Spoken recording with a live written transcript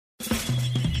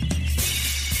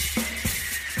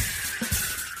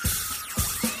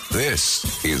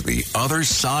This is The Other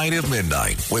Side of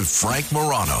Midnight with Frank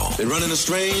Morano. Been running a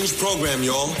strange program,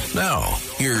 y'all. Now,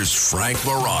 here's Frank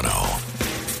Morano.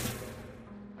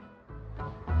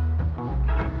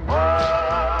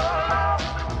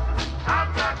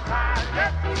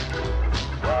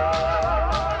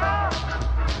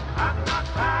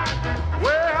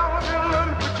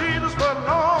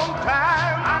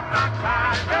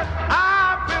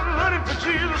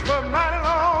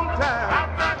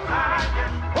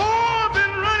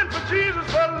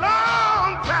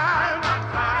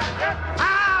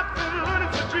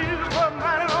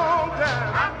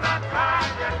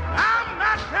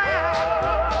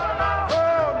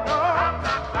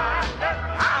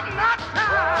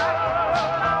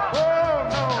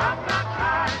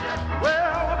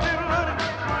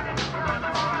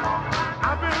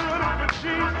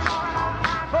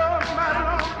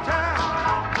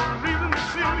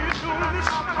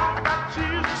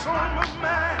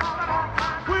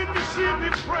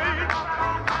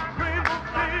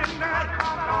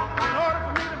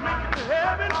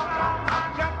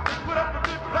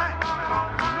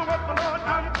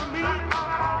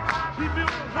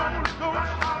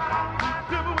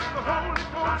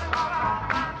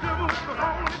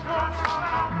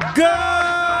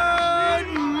 Good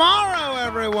morrow,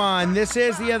 everyone. This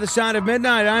is The Other Side of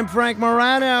Midnight. I'm Frank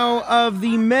Morano. Of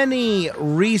the many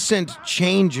recent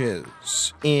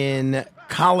changes in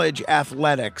college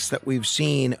athletics that we've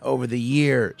seen over the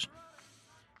years,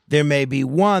 there may be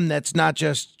one that's not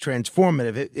just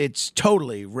transformative, it's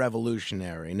totally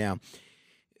revolutionary. Now,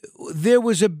 there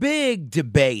was a big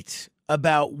debate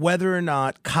about whether or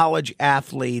not college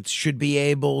athletes should be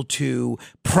able to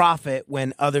profit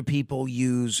when other people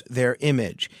use their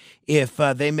image. If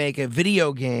they make a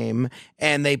video game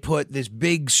and they put this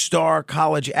big star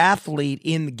college athlete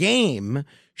in the game,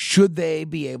 should they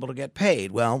be able to get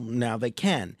paid? Well, now they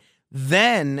can.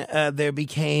 Then there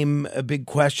became a big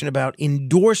question about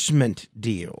endorsement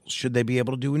deals. Should they be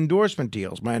able to do endorsement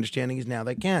deals? My understanding is now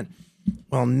they can.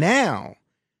 Well, now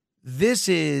this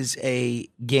is a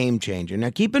game changer. Now,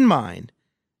 keep in mind,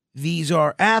 these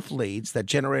are athletes that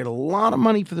generate a lot of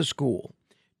money for the school,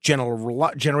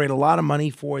 generate a lot of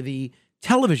money for the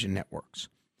television networks,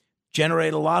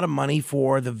 generate a lot of money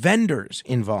for the vendors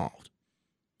involved.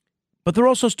 But they're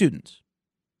also students.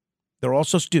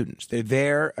 They're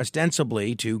there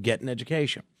ostensibly to get an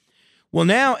education. Well,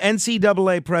 now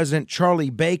NCAA President Charlie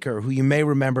Baker, who you may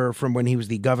remember from when he was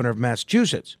the governor of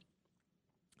Massachusetts,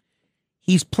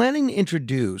 he's planning to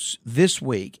introduce this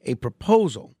week a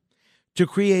proposal to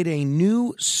create a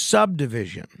new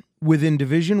subdivision within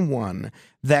Division I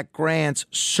that grants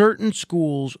certain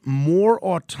schools more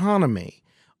autonomy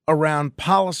around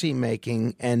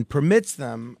policymaking and permits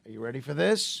them, are you ready for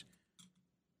this,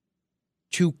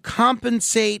 to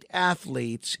compensate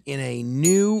athletes in a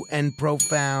new and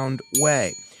profound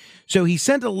way. So he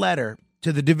sent a letter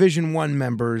to the Division I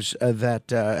members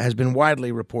that has been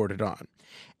widely reported on.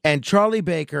 And Charlie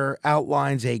Baker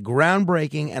outlines a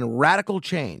groundbreaking and radical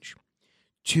change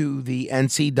to the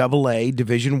NCAA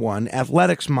Division I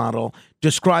athletics model,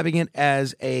 describing it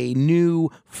as a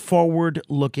new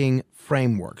forward-looking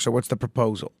framework. So what's the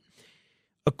proposal?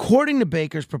 According to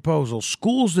Baker's proposal,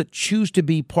 schools that choose to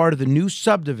be part of the new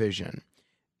subdivision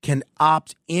can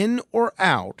opt in or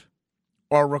out,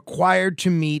 are required to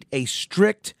meet a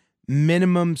strict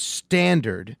minimum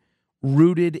standard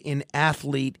rooted in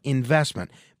athlete investment.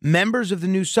 Members of the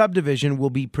new subdivision will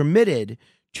be permitted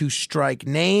to strike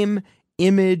name,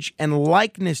 image, and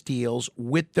likeness deals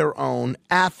with their own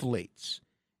athletes,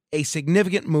 a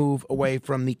significant move away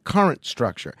from the current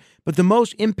structure. But the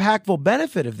most impactful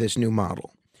benefit of this new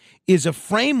model is a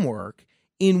framework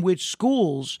in which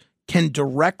schools can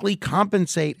directly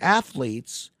compensate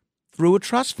athletes through a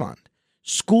trust fund.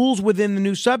 Schools within the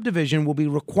new subdivision will be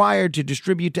required to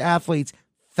distribute to athletes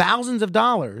thousands of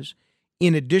dollars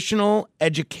in additional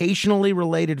educationally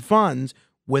related funds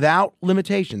without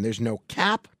limitation. There's no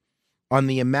cap on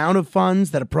the amount of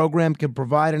funds that a program can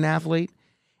provide an athlete.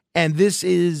 And this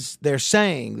is, they're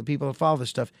saying, the people who follow this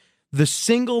stuff, the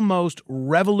single most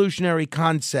revolutionary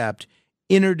concept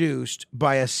introduced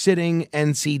by a sitting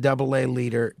NCAA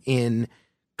leader in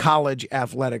college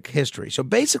athletic history. So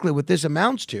basically what this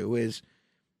amounts to is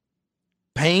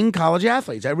paying college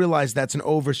athletes. I realize that's an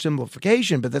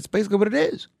oversimplification, but that's basically what it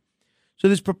is. So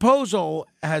this proposal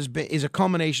is a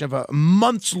culmination of a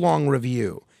months-long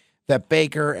review that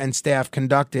Baker and staff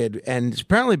conducted, and it's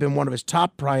apparently been one of his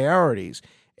top priorities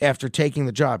after taking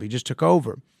the job. He just took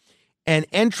over. And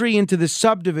entry into the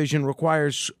subdivision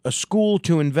requires a school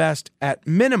to invest at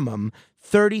minimum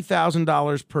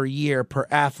 $30,000 per year per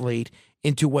athlete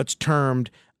into what's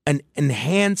termed an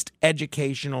enhanced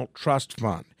educational trust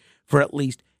fund for at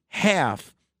least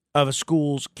half of a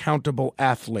school's countable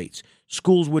athletes.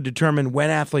 Schools would determine when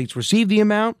athletes receive the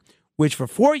amount, which for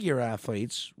four-year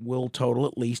athletes will total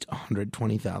at least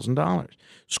 $120,000.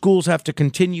 Schools have to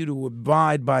continue to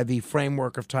abide by the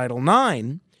framework of Title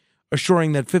IX,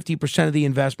 assuring that 50% of the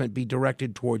investment be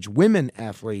directed towards women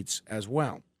athletes as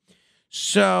well.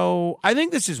 So I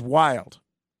think this is wild.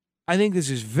 I think this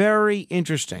is very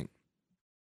interesting.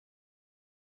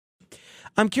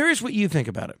 I'm curious what you think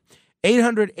about it.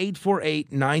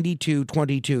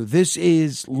 800-848-9222. This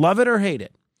is, love it or hate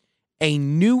it, a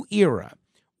new era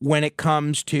when it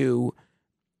comes to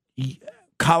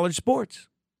college sports.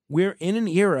 We're in an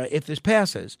era, if this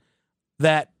passes,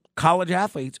 that college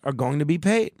athletes are going to be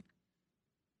paid.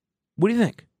 What do you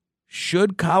think?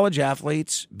 Should college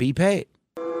athletes be paid?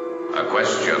 A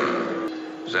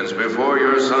question. Since before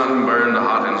your sun burned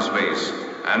hot in space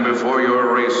and before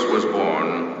your race was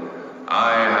born,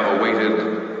 I have awaited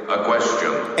a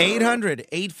question.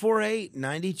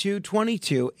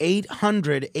 800-848-9222.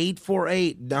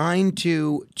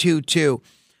 800-848-9222.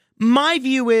 My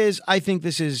view is I think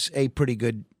this is a pretty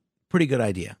good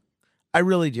idea. I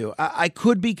really do. I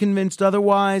could be convinced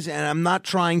otherwise, and I'm not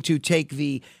trying to take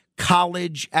the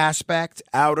college aspect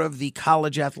out of the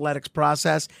college athletics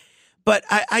process. But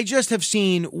I just have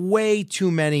seen way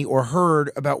too many or heard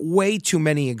about way too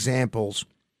many examples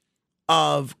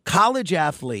of college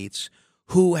athletes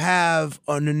who have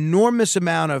an enormous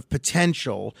amount of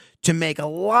potential to make a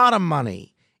lot of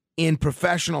money in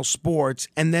professional sports,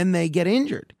 and then they get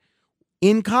injured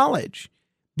in college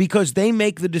because they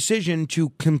make the decision to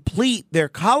complete their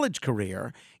college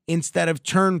career instead of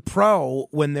turn pro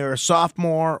when they're a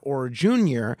sophomore or a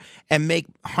junior and make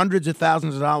hundreds of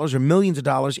thousands of dollars or millions of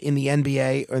dollars in the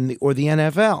NBA or the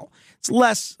NFL. It's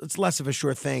less of a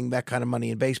sure thing, that kind of money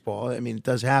in baseball. I mean, it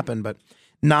does happen, but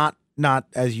not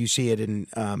as you see it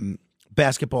in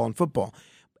basketball and football.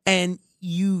 And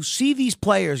you see these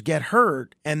players get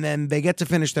hurt and then they get to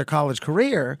finish their college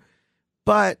career,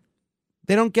 but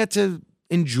they don't get to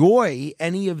enjoy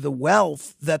any of the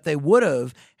wealth that they would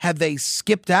have had they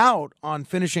skipped out on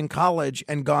finishing college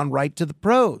and gone right to the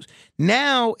pros.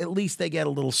 Now, at least they get a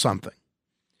little something.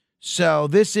 So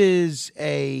this is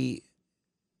I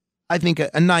think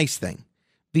a nice thing.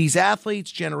 These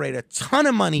athletes generate a ton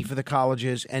of money for the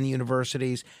colleges and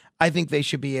universities. I think they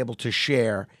should be able to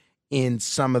share in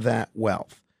some of that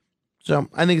wealth. So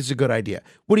I think it's a good idea.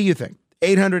 What do you think?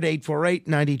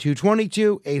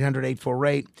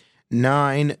 800-848-9222,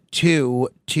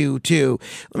 800-848-9222.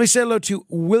 Let me say hello to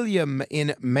William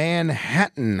in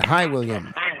Manhattan. Hi,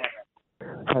 William.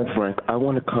 Hi, Frank. I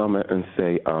want to comment and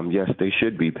say, yes, they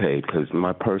should be paid because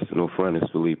my personal friend is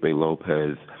Felipe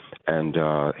Lopez, and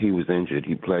he was injured.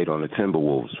 He played on the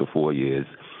Timberwolves for 4 years,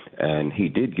 and he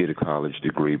did get a college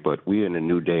degree, but we're in a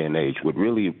new day and age. What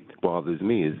really bothers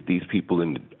me is these people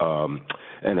in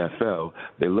NFL,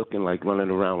 they're looking like running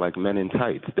around like men in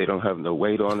tights. They don't have no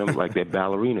weight on them like they're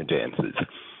ballerina dancers.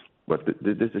 But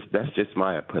that's just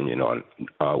my opinion on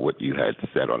what you had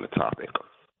said on the topic.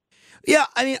 Yeah,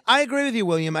 I mean, I agree with you,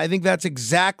 William. I think that's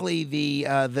exactly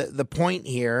the point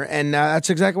here, and that's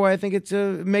exactly why I think it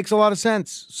makes a lot of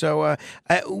sense. So,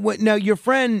 now your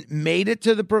friend made it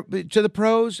to the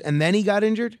pros, and then he got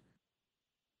injured.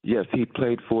 Yes, he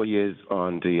played 4 years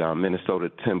on the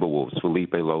Minnesota Timberwolves,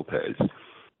 Felipe Lopez.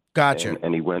 Gotcha.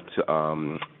 And he went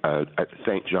to at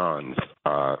St. John's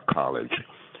College.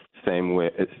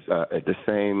 It's at the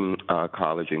same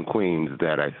college in Queens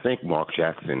that I think Mark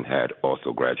Jackson had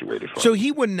also graduated from. So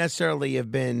he wouldn't necessarily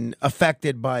have been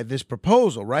affected by this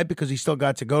proposal, right? Because he still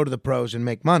got to go to the pros and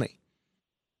make money.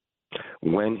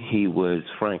 When he was,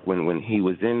 Frank, when he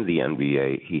was in the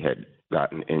NBA, he had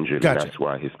gotten injured, Gotcha. And that's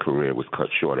why his career was cut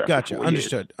short after Gotcha. 4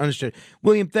 Understood. years. Understood.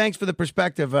 William, thanks for the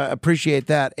perspective. Appreciate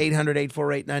that.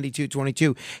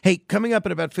 800-848-9222. Hey, coming up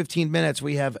in about 15 minutes,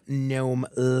 we have Noam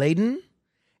Laden.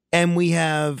 And we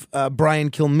have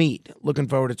Brian Kilmeade. Looking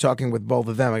forward to talking with both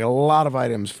of them. I got a lot of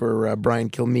items for Brian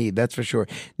Kilmeade, that's for sure.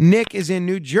 Nick is in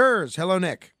New Jersey. Hello,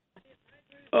 Nick.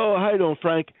 Oh, how you doing,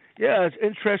 Frank? Yeah, it's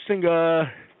interesting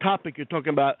topic you're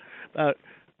talking about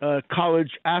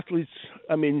college athletes.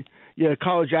 I mean, yeah,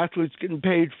 college athletes getting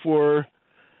paid for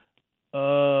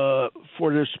their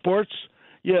sports.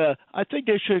 Yeah, I think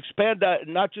they should expand that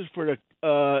not just for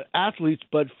the athletes,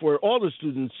 but for all the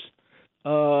students.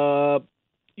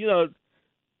 You know,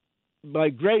 by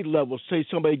grade level, say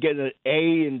somebody getting an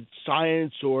A in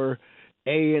science or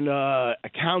A in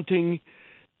accounting,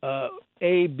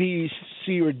 A, B,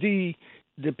 C, or D,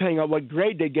 depending on what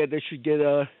grade they get, they should get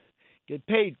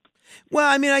paid. Well,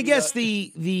 I mean, I guess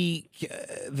the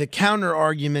counter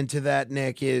argument to that,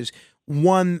 Nick, is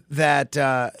one that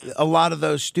a lot of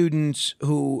those students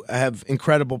who have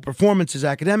incredible performances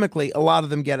academically, a lot of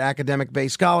them get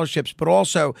academic-based scholarships, but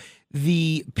also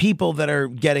the people that are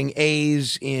getting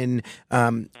A's in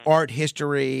art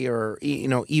history or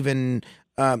even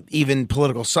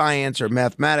political science or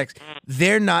mathematics,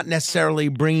 they're not necessarily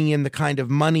bringing in the kind of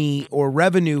money or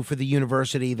revenue for the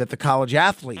university that the college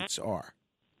athletes are.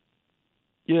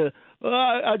 Yeah, well,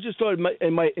 I just thought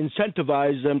it might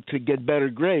incentivize them to get better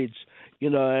grades,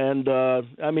 and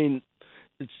I mean,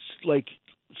 it's like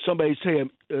somebody say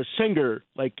a singer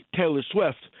like Taylor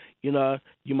Swift,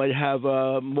 you might have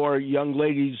more young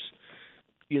ladies,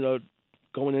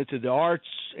 going into the arts,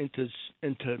 into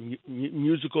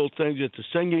musical things, into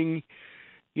singing,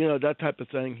 that type of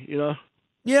thing,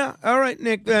 Yeah, all right,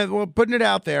 Nick, well, putting it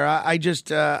out there, I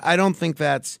don't think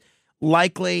that's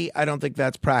likely. I don't think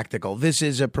that's practical. This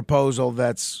is a proposal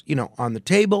that's, on the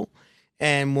table,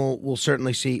 and we'll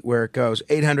certainly see where it goes.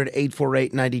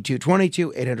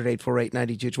 800-848-9222,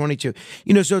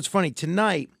 800-848-9222. So it's funny.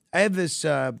 Tonight, I have this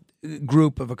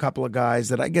group of a couple of guys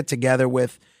that I get together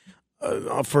with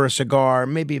for a cigar,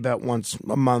 maybe about once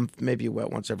a month, maybe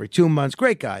about once every 2 months.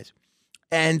 Great guys.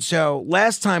 And so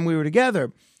last time we were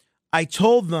together, I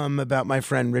told them about my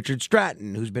friend Richard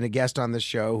Stratton, who's been a guest on this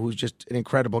show, who's just an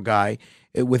incredible guy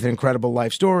with an incredible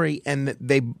life story. And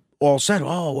they all said,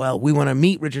 oh, well, we want to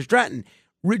meet Richard Stratton.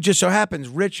 Just so happens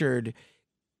Richard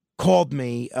called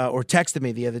me or texted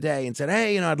me the other day and said,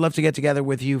 hey, I'd love to get together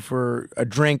with you for a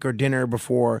drink or dinner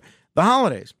before the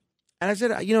holidays. And I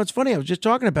said, it's funny. I was just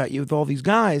talking about you with all these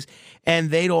guys, and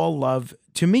they'd all love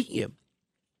to meet you.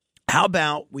 How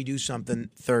about we do something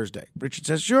Thursday? Richard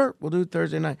says, sure, we'll do it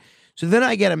Thursday night. So then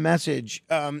I get a message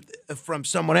from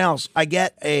someone else. I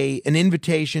get an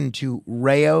invitation to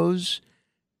Rayo's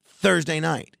Thursday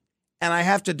night. And I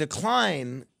have to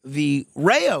decline the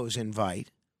Rayo's invite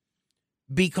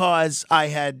because I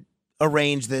had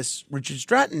arranged this Richard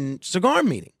Stratton cigar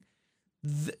meeting.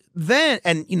 Then,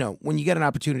 when you get an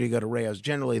opportunity to go to Rayo's,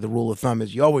 generally the rule of thumb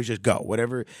is you always just go.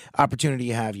 Whatever opportunity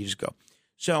you have, you just go.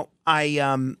 So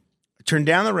I turned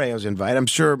down the Rayo's invite. I'm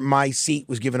sure my seat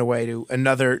was given away to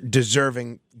another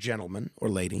deserving gentleman or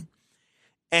lady.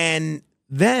 And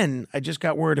then I just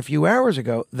got word a few hours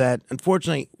ago that,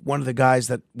 unfortunately, one of the guys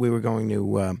that we were going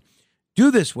to do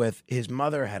this with, his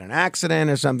mother had an accident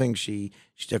or something. She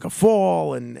took a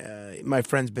fall, and my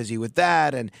friend's busy with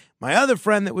that. And my other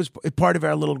friend that was part of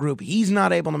our little group, he's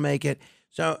not able to make it.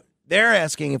 So they're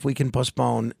asking if we can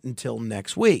postpone until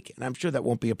next week. And I'm sure that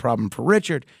won't be a problem for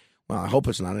Richard. Well, I hope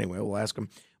it's not anyway. We'll ask him.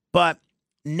 But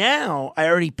now I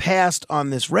already passed on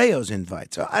this Rayo's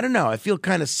invite. So I don't know. I feel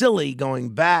kind of silly going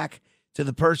back to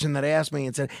the person that asked me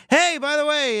and said, hey, by the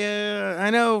way, I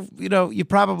know, you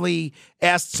probably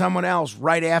asked someone else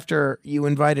right after you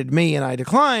invited me and I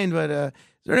declined, but is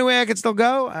there any way I could still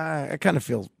go? I kind of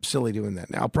feel silly doing that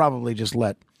now. I'll probably just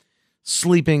let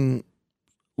sleeping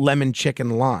lemon chicken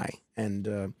lie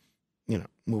and,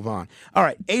 move on. All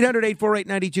right,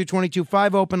 800-848-9222,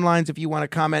 5 open lines if you want to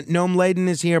comment. Noam Laden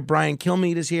is here. Brian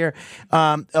Kilmeade is here.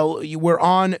 We're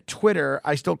on Twitter.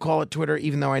 I still call it Twitter,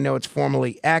 even though I know it's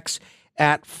formerly X,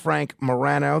 at Frank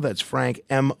Morano. That's Frank,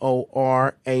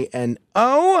 Morano. And,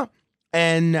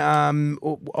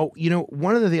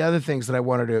 one of the other things that I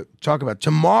wanted to talk about,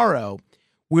 tomorrow,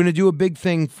 we're going to do a big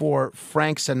thing for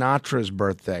Frank Sinatra's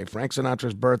birthday. Frank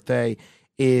Sinatra's birthday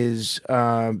is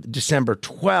December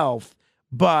 12th.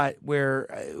 But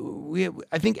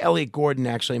I think Elliot Gordon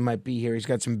actually might be here. He's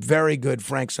got some very good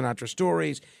Frank Sinatra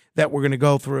stories that we're going to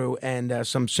go through, and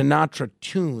some Sinatra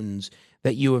tunes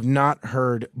that you have not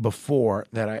heard before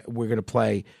that we're going to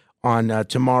play on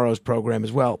tomorrow's program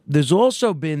as well. There's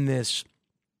also been this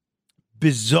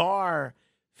bizarre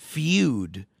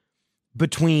feud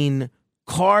between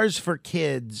Cars for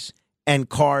Kids and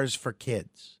Cars for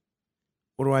Kids.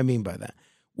 What do I mean by that?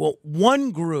 Well,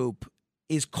 one group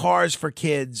is Cars for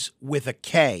Kids with a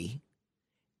K,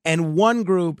 and one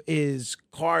group is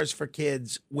Cars for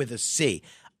Kids with a C.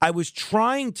 I was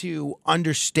trying to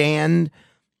understand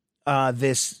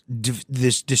this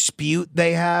dispute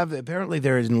they have. Apparently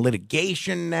they're in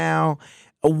litigation now.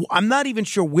 I'm not even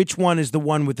sure which one is the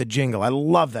one with the jingle. I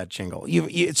love that jingle.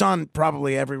 It's on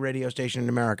probably every radio station in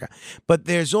America. But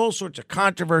there's all sorts of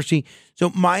controversy. So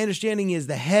my understanding is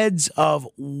the heads of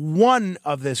one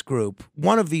of these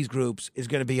groups is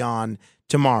going to be on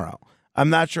tomorrow.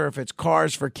 I'm not sure if it's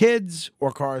Cars for Kids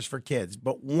or Cars for Kids,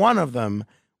 but one of them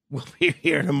will be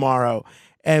here tomorrow.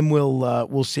 and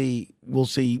we'll see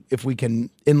if we can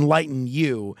enlighten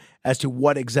you as to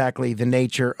what exactly the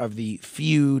nature of the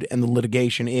feud and the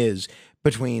litigation is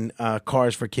between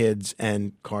Cars for Kids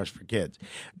and Cars for Kids.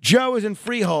 Joe is in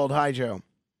Freehold. Hi, Joe.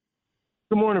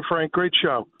 Good morning, Frank. Great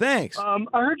show. Thanks. I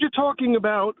heard you talking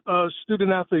about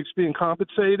student athletes being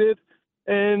compensated,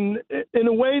 and in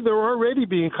a way, they're already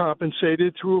being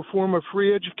compensated through a form of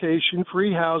free education,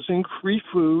 free housing, free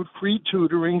food, free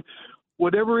tutoring,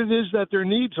 whatever it is that their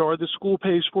needs are. The school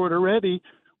pays for it already,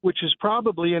 which is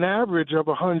probably an average of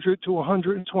 $100,000 to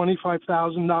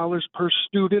 $125,000 per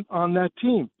student on that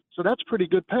team. So that's pretty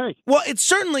good pay. Well, it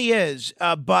certainly is,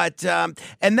 but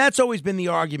and that's always been the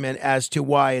argument as to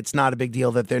why it's not a big deal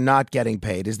that they're not getting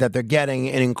paid, is that they're getting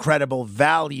an incredible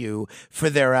value for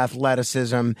their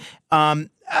athleticism.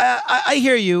 I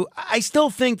hear you. I still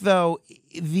think, though,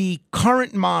 the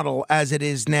current model as it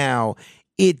is now,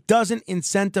 it doesn't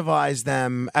incentivize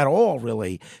them at all,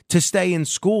 really, to stay in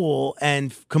school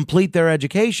and complete their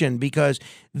education, because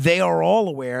they are all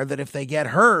aware that if they get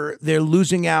hurt, they're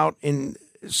losing out in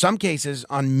some cases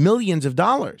on millions of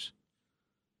dollars.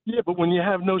 Yeah, but when you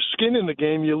have no skin in the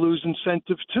game, you lose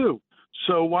incentive too.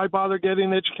 So why bother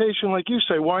getting an education like you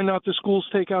say? Why not the schools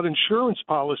take out insurance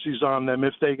policies on them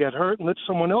if they get hurt and let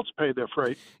someone else pay their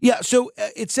freight? Yeah, so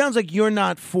it sounds like you're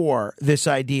not for this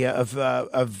idea of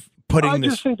putting I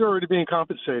just think they're already being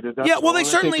compensated. Yeah, well, they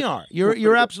certainly are.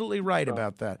 You're absolutely right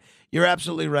about that. You're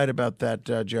absolutely right about that,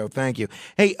 Joe. Thank you.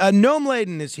 Hey, Noam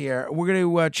Laden is here. We're going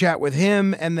to chat with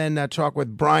him and then talk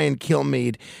with Brian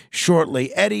Kilmeade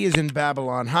shortly. Eddie is in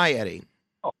Babylon. Hi, Eddie.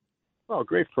 Oh,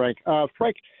 great, Frank.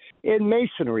 Frank, in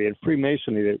Masonry and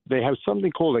Freemasonry, they have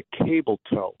something called a cable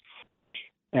tow.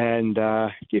 And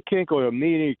you can't go to a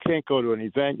meeting, you can't go to an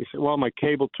event. You say, well, my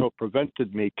cable tow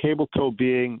prevented me. Cable tow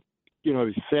being,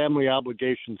 family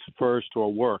obligations first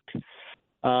or work.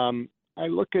 I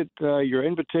look at your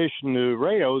invitation to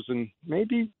Rayo's, and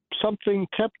maybe something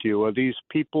kept you. Are these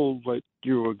people that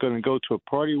you were going to go to a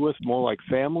party with more like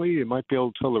family? You might be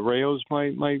able to tell the Rayo's,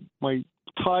 my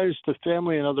ties to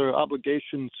family and other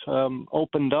obligations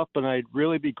opened up, and I'd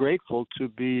really be grateful to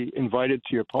be invited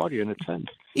to your party and attend.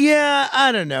 Yeah,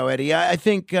 I don't know, Eddie. I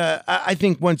think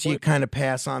once you kind of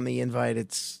pass on the invite,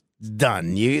 it's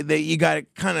done. You got to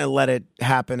kind of let it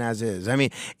happen as is. I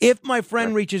mean, if my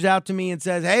friend reaches out to me and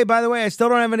says, hey, by the way, I still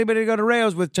don't have anybody to go to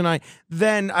Rayo's with tonight,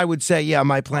 then I would say, yeah,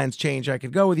 my plans change. I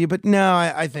could go with you. But no,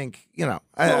 I think,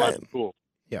 that's cool.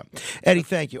 Yeah. Eddie,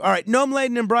 thank you. All right, Noam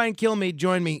Laden and Brian Kilmeade,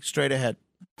 join me straight ahead.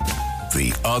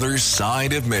 The Other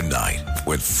Side of Midnight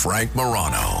with Frank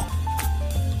Morano.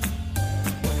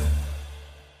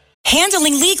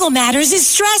 Handling legal matters is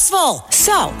stressful.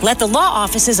 So, let the law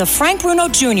offices of Frank Bruno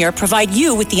Jr. provide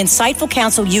you with the insightful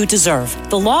counsel you deserve.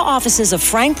 The law offices of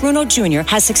Frank Bruno Jr.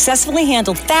 has successfully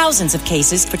handled thousands of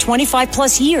cases for 25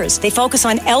 plus years. They focus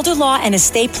on elder law and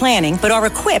estate planning, but are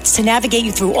equipped to navigate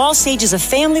you through all stages of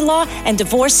family law and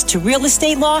divorce to real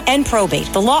estate law and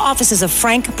probate. The law offices of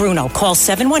Frank Bruno. Call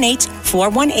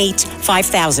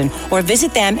 718-418-5000 or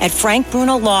visit them at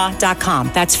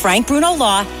frankbrunolaw.com. That's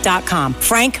frankbrunolaw.com.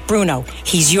 Frank Bruno.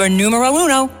 He's your numero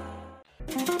uno.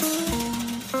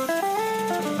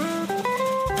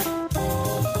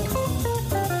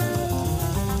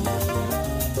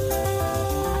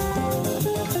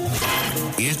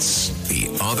 It's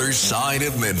The Other Side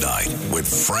of Midnight with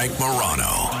Frank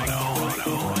Morano.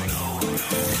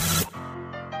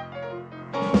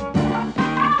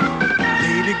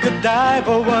 Lady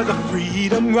Godiva was a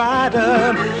freedom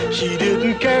rider. She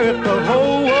didn't care if the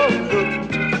whole world looked.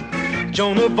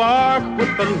 Joan of Arc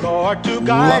with the Lord to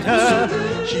guide her.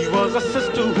 She was a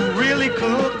sister who really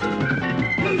cooked.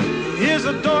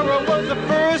 Isadora was the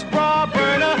first bra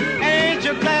burner. Ain't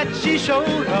you glad she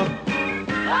showed up?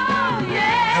 Oh,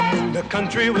 yeah. And when the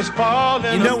country was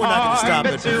falling we're not going to stop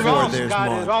it before there's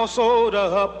got it all sold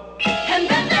up. And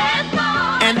then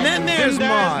there's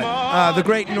Maude. The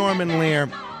great Norman Lear.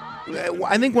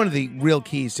 I think one of the real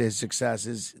keys to his success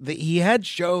is that he had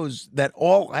shows that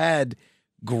all had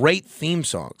great theme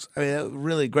songs. I mean,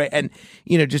 really great. And,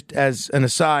 just as an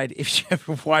aside, if you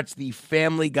ever watch the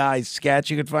Family Guy sketch,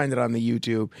 you can find it on the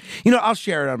YouTube. I'll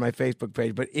share it on my Facebook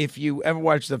page, but if you ever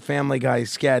watch the Family Guy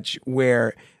sketch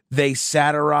where they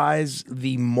satirize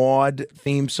the Maude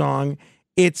theme song,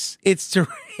 it's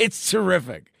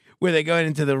terrific. Where they go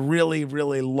into the really,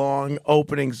 really long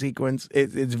opening sequence.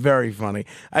 It's very funny.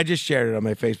 I just shared it on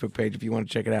my Facebook page if you want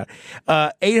to check it out.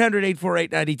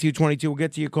 800-848-9222. We'll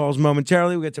get to your calls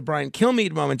momentarily. We'll get to Brian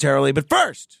Kilmeade momentarily. But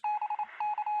first,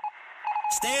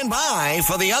 stand by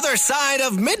for the other side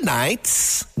of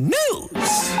Midnight's news.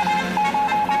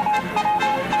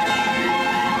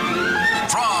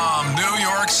 From New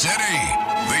York City.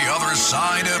 The Other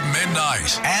Side of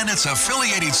Midnight and its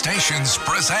affiliated stations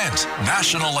present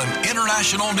national and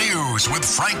international news with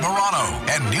Frank Morano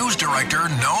and news director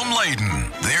Noam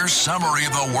Laden. Their summary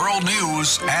of the world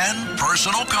news and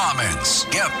personal comments.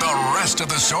 Get the rest of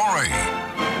the story.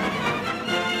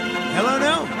 Hello,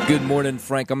 Noam. Good morning,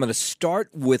 Frank. I'm going to start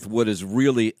with what is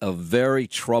really a very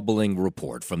troubling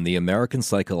report from the American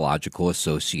Psychological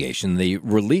Association. They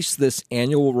released this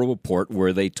annual report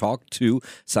where they talk to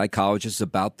psychologists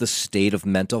about the state of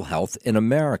mental health in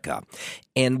America.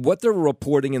 And what they're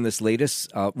reporting in this latest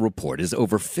report is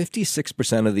over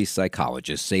 56% of these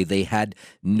psychologists say they had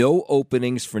no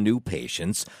openings for new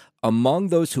patients. Among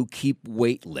those who keep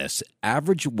wait lists,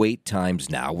 average wait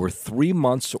times now were 3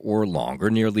 months or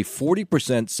longer. Nearly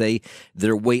 40% say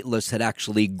their wait list had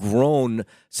actually grown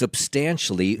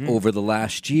substantially over the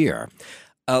last year.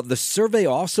 The survey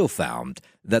also found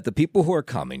that the people who are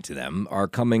coming to them are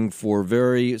coming for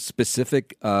very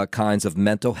specific kinds of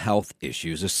mental health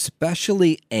issues,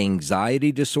 especially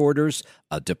anxiety disorders,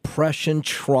 depression,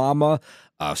 trauma,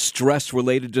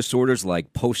 stress-related disorders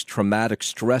like post-traumatic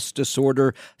stress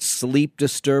disorder, sleep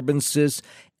disturbances.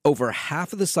 Over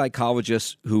half of the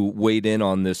psychologists who weighed in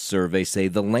on this survey say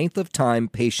the length of time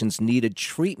patients needed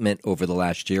treatment over the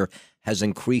last year has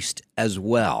increased as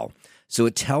well. So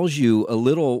it tells you a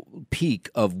little peek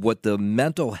of what the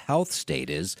mental health state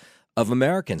is of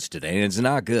Americans today, and it's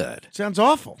not good. Sounds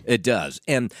awful. It does.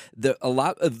 And a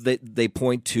lot of they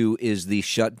point to is the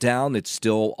shutdown. It's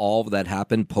still all that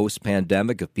happened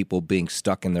post-pandemic of people being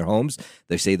stuck in their homes.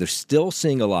 They say they're still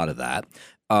seeing a lot of that.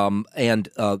 And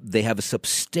they have a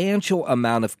substantial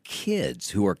amount of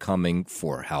kids who are coming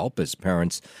for help as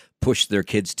parents push their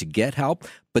kids to get help,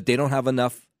 but they don't have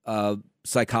enough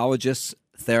psychologists,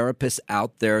 therapists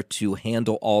out there to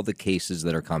handle all the cases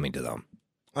that are coming to them.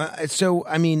 So,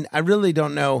 I mean, I really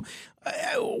don't know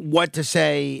what to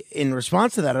say in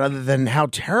response to that other than how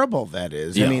terrible that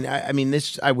is. Yeah. I mean,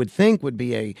 this, I would think, would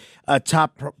be a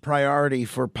top priority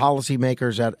for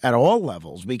policymakers at all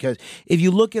levels, because if you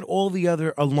look at all the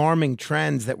other alarming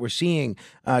trends that we're seeing,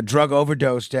 drug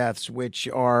overdose deaths, which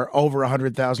are over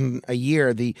 100,000 a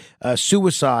year, the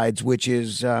suicides, which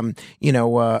is,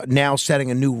 now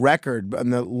setting a new record in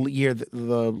the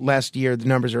last year the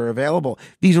numbers are available.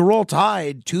 These are all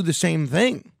tied to the same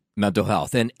thing. Mental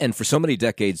health. And for so many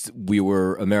decades,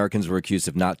 Americans were accused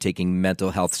of not taking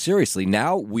mental health seriously.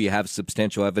 Now we have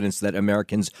substantial evidence that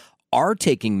Americans are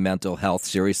taking mental health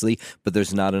seriously, but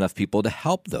there's not enough people to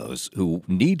help those who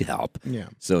need help. Yeah.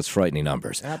 So it's frightening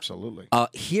numbers. Absolutely.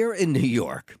 Here in New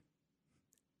York,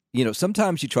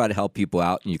 sometimes you try to help people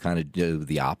out and you kind of do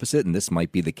the opposite, and this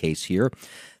might be the case here.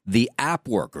 The app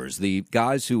workers, the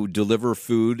guys who deliver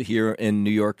food here in New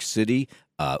York City,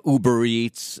 Uber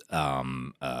Eats,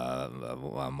 DoorDash,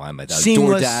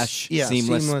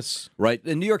 Seamless. Right.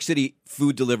 In New York City,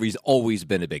 food delivery has always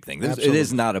been a big thing. It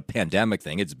is not a pandemic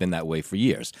thing. It's been that way for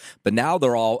years. But now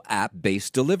they're all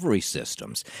app-based delivery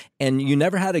systems. And you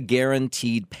never had a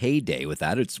guaranteed payday with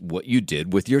that. It's what you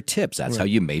did with your tips. That's how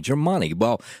you made your money.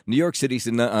 Well, New York City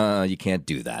said, you can't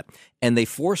do that. And they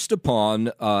forced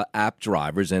upon app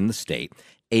drivers in the state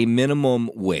a minimum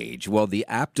wage. Well, the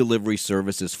app delivery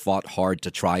services fought hard to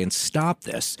try and stop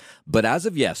this. But as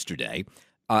of yesterday,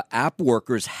 app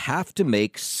workers have to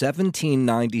make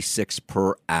 $17.96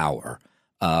 per hour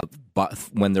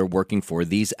when they're working for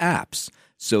these apps.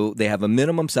 So they have a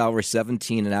minimum salary,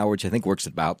 $17 an hour, which I think works to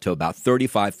about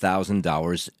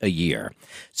 $35,000 a year.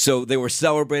 So they were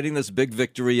celebrating this big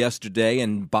victory yesterday,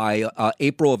 and by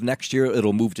April of next year,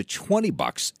 it'll move to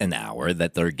 $20 an hour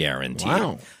that they're guaranteed.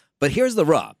 Wow. But here's the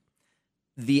rub.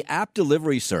 The app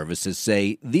delivery services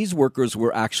say these workers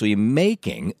were actually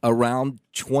making around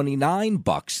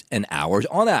 $29 an hour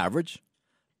on average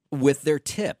with their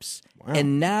tips. Wow.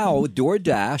 And now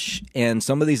DoorDash and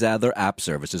some of these other app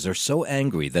services are so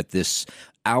angry that this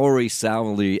hourly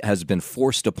salary has been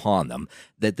forced upon them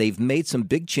that they've made some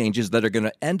big changes that are going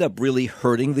to end up really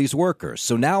hurting these workers.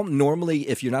 So now normally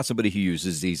if you're not somebody who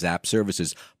uses these app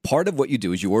services, part of what you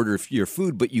do is you order your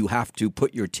food, but you have to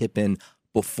put your tip in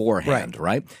beforehand,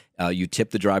 right? You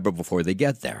tip the driver before they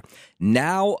get there.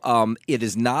 Now it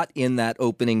is not in that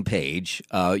opening page.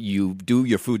 You do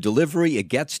your food delivery, it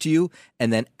gets to you,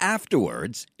 and then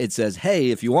afterwards it says,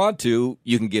 hey, if you want to,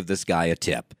 you can give this guy a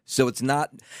tip. So it's not...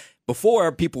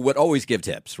 Before, people would always give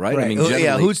tips, right? Right. I mean,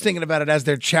 generally, who's thinking about it as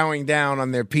they're chowing down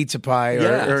on their pizza pie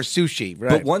or sushi, right?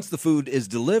 But once the food is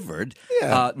delivered...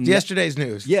 yesterday's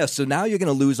news. Yeah, so now you're going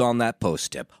to lose on that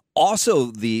post tip.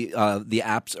 Also, the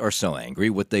apps are so angry.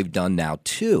 What they've done now,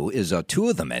 too, is two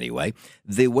of them anyway.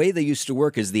 The way they used to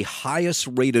work is the highest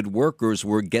rated workers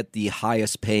would get the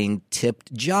highest paying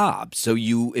tipped job. So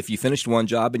if you finished one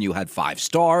job and you had 5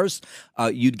 stars,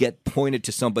 you'd get pointed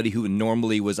to somebody who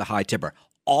normally was a high tipper.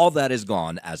 All that is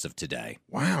gone as of today.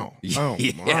 Wow. Oh,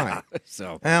 yeah. my.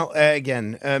 So, well,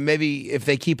 again, maybe if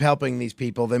they keep helping these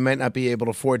people, they might not be able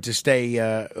to afford to stay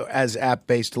as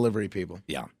app-based delivery people.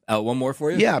 Yeah. One more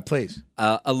for you? Yeah, please.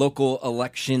 A local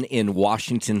election in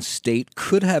Washington state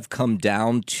could have come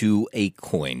down to a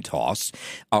coin toss.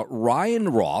 Ryan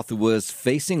Roth was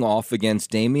facing off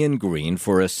against Damian Green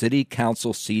for a city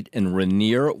council seat in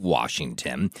Rainier,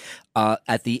 Washington.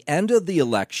 At the end of the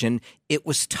election, it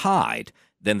was tied.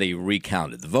 Then they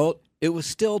recounted the vote. It was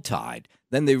still tied.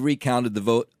 Then they recounted the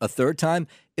vote a third time.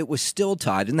 It was still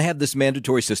tied. And they have this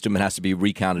mandatory system. It has to be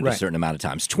recounted a certain amount of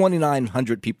times.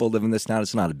 2,900 people live in this town.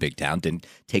 It's not a big town. Didn't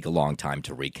take a long time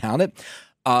to recount it.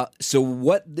 So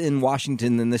what in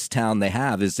Washington, in this town, they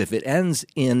have is if it ends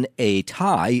in a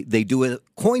tie, they do a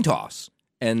coin toss.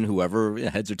 And whoever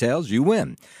heads or tails, you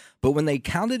win. But when they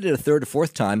counted it a third or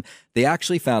fourth time, they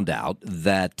actually found out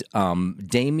that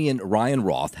Ryan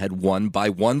Roth had won by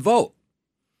 1 vote.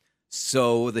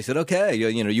 So they said, okay,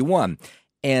 you won.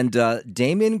 And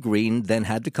Damian Green then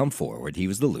had to come forward. He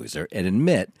was the loser and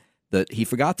admit that he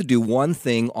forgot to do one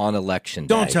thing on election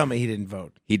day. Don't tell me he didn't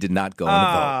vote. He did not go on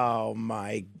the vote. Oh,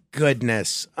 my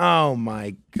goodness. Oh,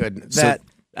 my goodness. So,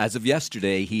 as of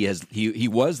yesterday, he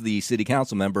was the city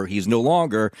council member. He's no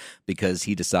longer because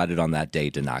he decided on that day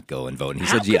to not go and vote. And he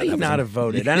said, could he not have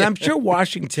voted? And I'm sure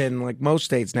Washington, like most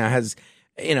states now, has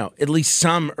at least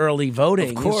some early voting.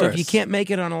 Of course. So if you can't make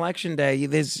it on election day, I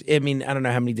don't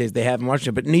know how many days they have in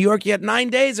Washington, but in New York, you had 9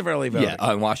 days of early voting.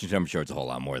 Yeah, in Washington, I'm sure it's a whole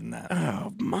lot more than that.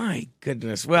 Oh, my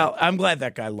goodness. Well, I'm glad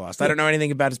that guy lost. I don't know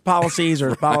anything about his policies or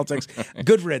his politics.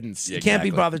 Good riddance. Yeah, you can't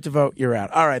be bothered to vote, you're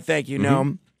out. All right, thank you,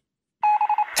 Noam.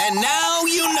 And now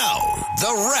you know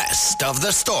the rest of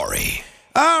the story.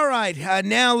 All right,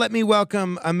 now let me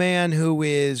welcome a man who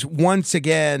is once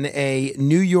again a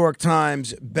New York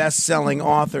Times best-selling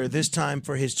author, this time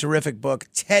for his terrific book,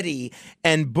 Teddy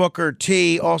and Booker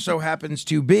T. Also happens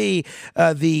to be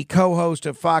the co-host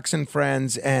of Fox and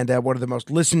Friends and one of the most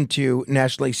listened-to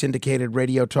nationally syndicated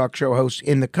radio talk show hosts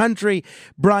in the country,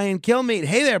 Brian Kilmeade.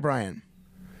 Hey there, Brian.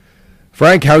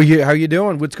 Frank, how you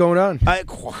doing? What's going on?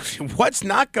 What's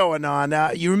not going on?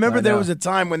 You remember there was a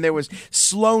time when there was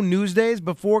slow news days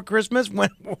before Christmas? What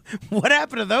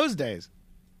happened to those days?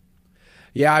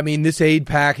 Yeah, I mean, this aid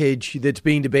package that's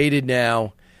being debated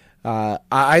now,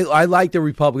 I like the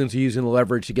Republicans are using the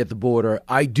leverage to get the border.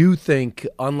 I do think,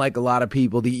 unlike a lot of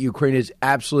people, that Ukraine is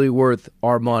absolutely worth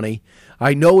our money.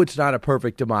 I know it's not a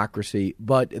perfect democracy,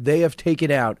 but they have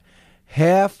taken out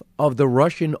half of the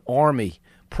Russian army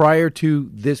prior to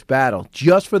this battle,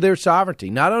 just for their sovereignty,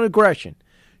 not on aggression,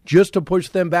 just to push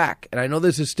them back. And I know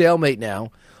this is stalemate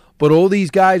now, but all these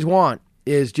guys want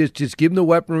is just give them the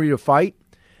weaponry to fight.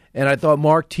 And I thought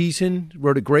Mark Thiessen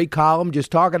wrote a great column just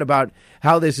talking about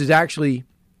how this is actually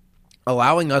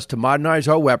allowing us to modernize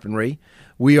our weaponry.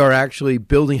 We are actually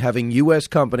having U.S.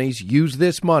 companies use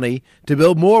this money to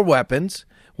build more weapons,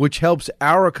 which helps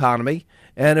our economy.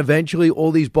 And eventually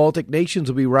all these Baltic nations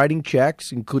will be writing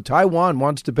checks, and Taiwan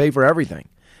wants to pay for everything.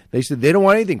 They said they don't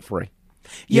want anything free.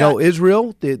 Yeah.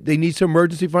 Israel, they need some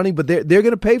emergency funding, but they're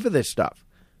going to pay for this stuff.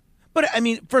 But, I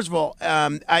mean, first of all,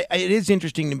 it is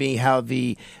interesting to me how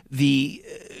the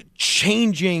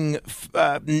changing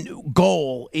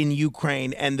goal in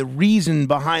Ukraine and the reason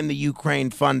behind the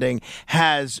Ukraine funding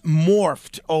has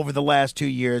morphed over the last 2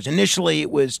 years. Initially,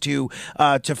 it was to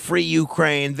free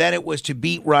Ukraine. Then it was to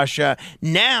beat Russia.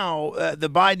 Now, the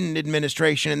Biden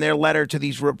administration, in their letter to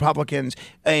these Republicans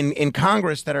in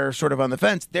Congress that are sort of on the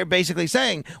fence, they're basically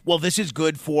saying, well, this is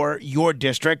good for your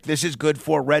district. This is good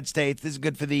for red states. This is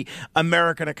good for the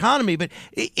American economy. But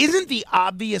isn't the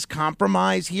obvious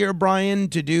compromise here, Brian,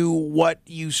 to do what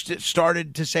you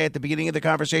started to say at the beginning of the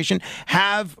conversation,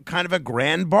 have kind of a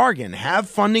grand bargain, have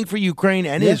funding for Ukraine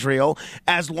and Israel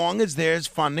as long as there's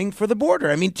funding for the border?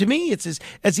 I mean, to me, it's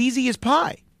as easy as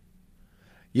pie.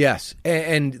 Yes,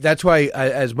 and that's why,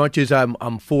 as much as I'm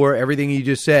for everything you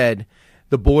just said,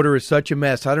 the border is such a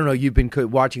mess. I don't know, you've been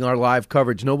watching our live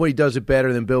coverage. Nobody does it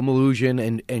better than Bill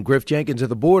Malugin and Griff Jenkins at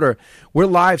the border. We're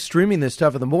live streaming this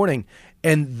stuff in the morning,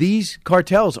 and these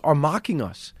cartels are mocking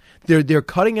us. They're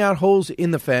cutting out holes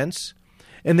in the fence,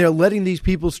 and they're letting these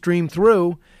people stream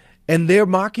through, and they're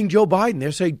mocking Joe Biden.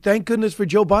 They're saying, thank goodness for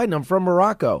Joe Biden. I'm from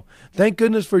Morocco. Thank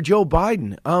goodness for Joe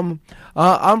Biden.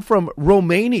 I'm from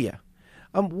Romania.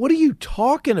 What are you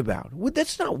talking about?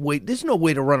 There's no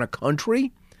way to run a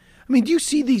country. I mean, do you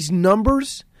see these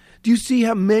numbers? Do you see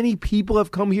how many people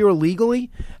have come here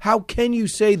illegally? How can you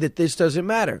say that this doesn't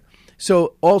matter?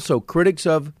 So also critics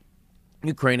of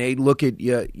Ukraine aid look at,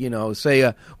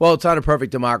 say, well, it's not a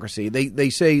perfect democracy. They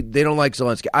say they don't like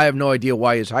Zelensky. I have no idea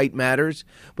why his height matters,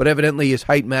 but evidently his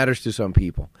height matters to some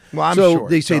people. Well, I'm so sure.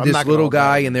 They say so this little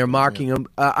guy and they're mocking him.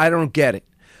 I don't get it.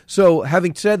 So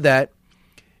having said that,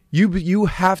 you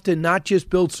have to not just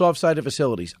build soft-sided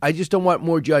facilities. I just don't want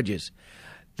more judges.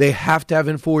 They have to have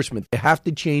enforcement. They have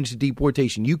to change the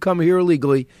deportation. You come here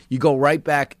illegally, you go right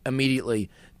back immediately.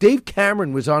 Dave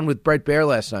Cameron was on with Bret Baier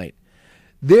last night.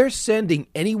 They're sending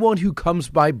anyone who comes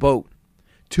by boat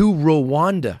to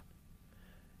Rwanda.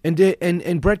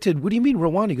 And Bret said, what do you mean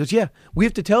Rwanda? He goes, yeah, we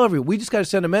have to tell everyone. We just got to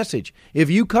send a message.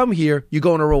 If you come here, you're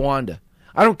going to Rwanda.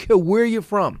 I don't care where you're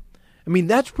from. I mean,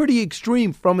 that's pretty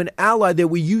extreme from an ally that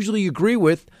we usually agree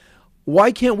with.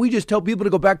 Why can't we just tell people to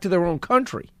go back to their own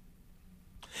country?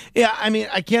 Yeah, I mean,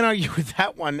 I can't argue with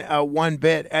that one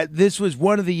bit. This was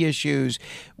one of the issues.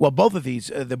 Well, both of these,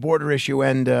 the border issue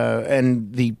and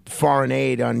the foreign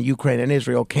aid on Ukraine and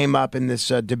Israel, came up in this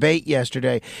debate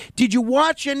yesterday. Did you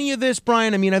watch any of this,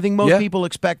 Brian? I mean, I think most people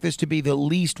expect this to be the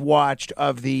least watched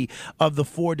of the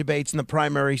four debates in the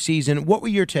primary season. What were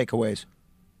your takeaways?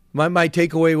 My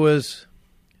takeaway was,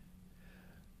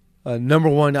 number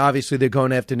one, obviously they're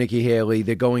going after Nikki Haley.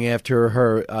 They're going after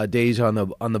her days on the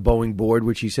Boeing board,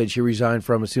 which she said she resigned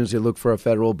from as soon as they look for a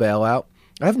federal bailout.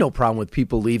 I have no problem with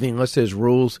people leaving unless there's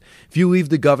rules. If you leave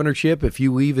the governorship, if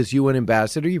you leave as UN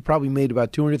ambassador, you probably made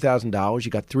about $200,000. You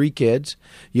got 3 kids.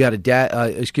 You got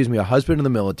a husband in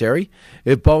the military.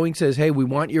 If Boeing says, hey, we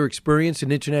want your experience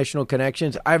and international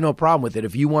connections, I have no problem with it.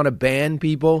 If you want to ban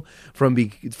people from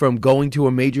going to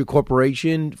a major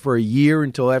corporation for a year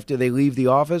until after they leave the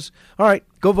office, all right,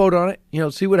 go vote on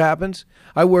it. See what happens.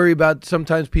 I worry about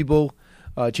sometimes people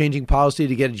changing policy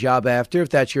to get a job after, if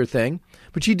that's your thing.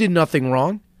 But she did nothing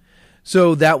wrong.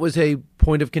 So that was a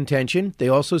point of contention. They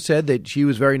also said that she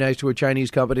was very nice to a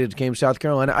Chinese company that came to South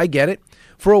Carolina. I get it.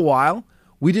 For a while,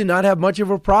 we did not have much of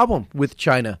a problem with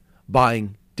China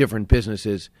buying different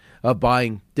businesses,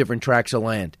 buying different tracts of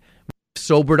land. We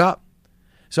sobered up.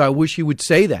 So I wish you would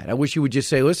say that. I wish you would just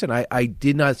say, listen, I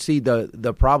did not see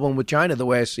the problem with China the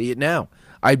way I see it now.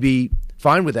 I'd be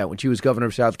fine with that when she was governor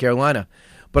of South Carolina.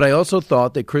 But I also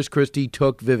thought that Chris Christie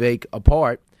took Vivek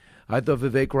apart. I thought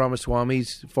Vivek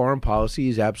Ramaswamy's foreign policy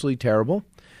is absolutely terrible,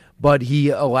 but he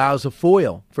allows a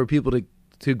foil for people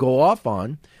to go off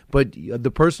on. But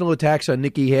the personal attacks on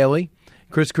Nikki Haley,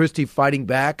 Chris Christie fighting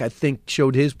back, I think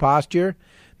showed his posture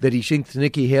that he thinks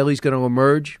Nikki Haley's going to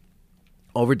emerge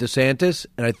over DeSantis,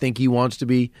 and I think he wants to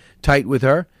be tight with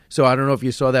her. So I don't know if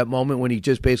you saw that moment when he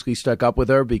just basically stuck up with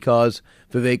her because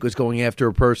Vivek was going after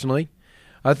her personally.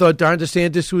 I thought Ron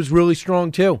DeSantis was really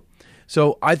strong, too.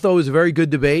 So I thought it was a very good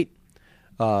debate.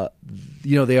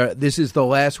 This is the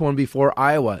last one before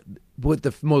Iowa. What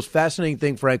the most fascinating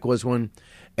thing, Frank, was when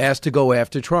asked to go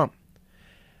after Trump.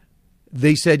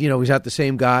 They said, he's not the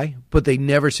same guy, but they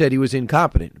never said he was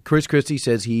incompetent. Chris Christie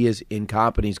says he is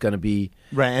incompetent. He's going to be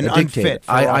and a dictator. Unfit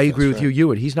for I agree office, with you,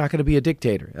 Hewitt. He's not going to be a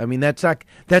dictator. I mean, that's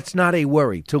not a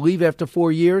worry. To leave after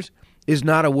 4 years is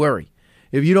not a worry.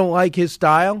 If you don't like his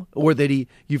style or that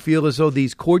you feel as though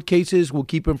these court cases will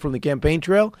keep him from the campaign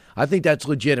trail, I think that's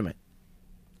legitimate.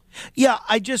 Yeah,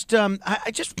 I just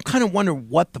kind of wonder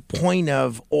what the point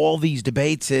of all these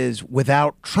debates is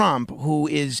without Trump, who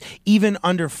is, even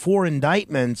under 4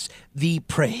 indictments, the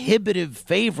prohibitive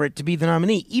favorite to be the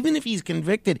nominee. Even if he's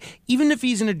convicted, even if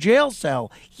he's in a jail cell,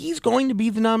 he's going to be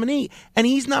the nominee, and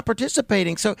he's not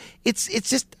participating. So it's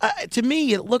just, to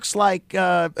me, it looks like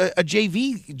a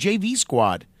JV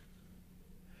squad.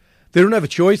 They don't have a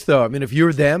choice, though. I mean, if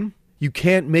you're them, you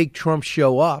can't make Trump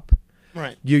show up.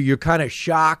 Right. You're kind of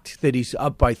shocked that he's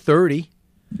up by 30.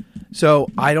 So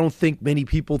I don't think many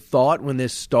people thought when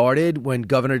this started, when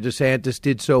Governor DeSantis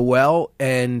did so well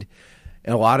and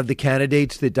a lot of the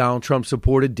candidates that Donald Trump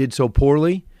supported did so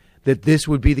poorly, that this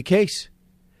would be the case.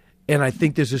 And I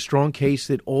think there's a strong case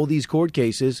that all these court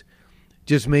cases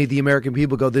just made the American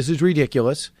people go, this is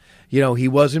ridiculous. He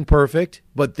wasn't perfect,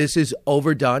 but this is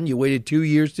overdone. You waited 2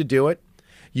 years to do it.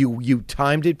 You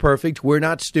timed it perfect. We're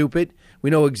not stupid. We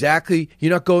know exactly.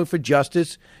 You're not going for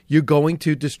justice. You're going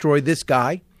to destroy this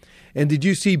guy. And did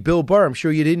you see Bill Burr? I'm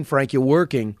sure you didn't, Frank. You're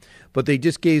working. But they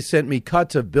just sent me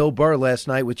cuts of Bill Burr last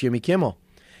night with Jimmy Kimmel.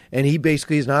 And he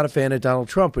basically is not a fan of Donald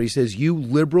Trump. But he says, you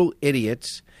liberal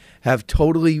idiots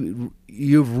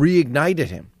you've reignited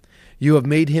him. You have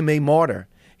made him a martyr.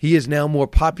 He is now more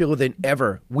popular than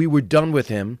ever. We were done with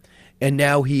him, and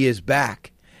now he is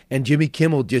back. And Jimmy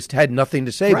Kimmel just had nothing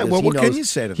to say. Right. Well, what can you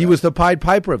say to that? He was the Pied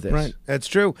Piper of this. Right. That's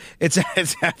true. It's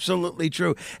absolutely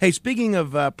true. Hey, speaking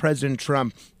of President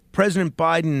Trump, President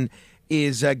Biden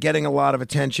is getting a lot of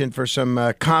attention for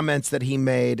some comments that he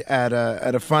made at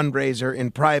a fundraiser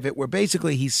in private, where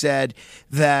basically he said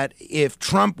that if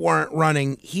Trump weren't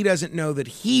running, he doesn't know that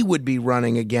he would be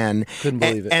running again. Couldn't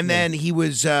believe it. And then he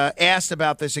was asked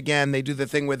about this again. They do the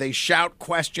thing where they shout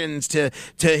questions to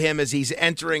him as he's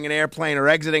entering an airplane or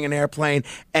exiting an airplane,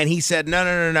 and he said,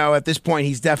 no. At this point,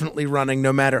 he's definitely running,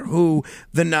 no matter who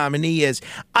the nominee is.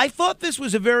 I thought this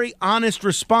was a very honest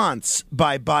response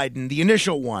by Biden, the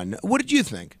initial one. What did you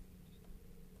think?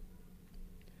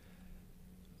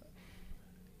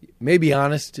 Maybe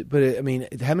honest, but I mean,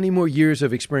 how many more years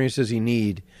of experience does he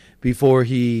need before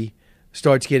he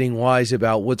starts getting wise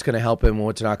about what's going to help him and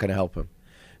what's not going to help him?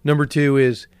 Number two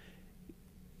is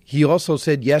he also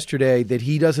said yesterday that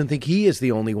he doesn't think he is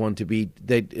the only one to beat,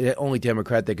 the only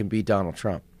Democrat that can beat Donald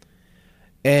Trump.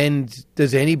 And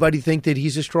does anybody think that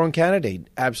he's a strong candidate?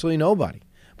 Absolutely nobody.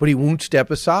 But he won't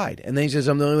step aside. And then he says,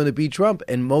 I'm the only one to beat Trump.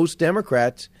 And most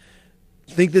Democrats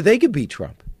think that they could beat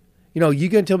Trump. You know, you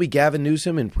can tell me Gavin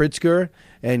Newsom and Pritzker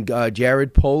and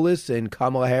Jared Polis and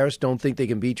Kamala Harris don't think they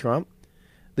can beat Trump?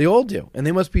 They all do. And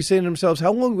they must be saying to themselves,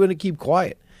 how long are we going to keep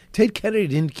quiet? Ted Kennedy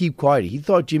didn't keep quiet. He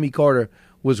thought Jimmy Carter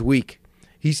was weak.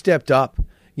 He stepped up.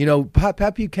 You know,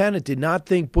 Pat Buchanan did not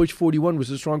think Bush 41 was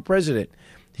a strong president.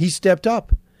 He stepped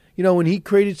up. You know, and he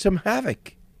created some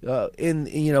havoc.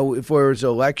 For his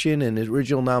election and his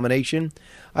original nomination.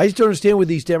 I just don't understand why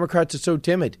these Democrats are so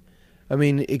timid. I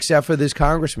mean, except for this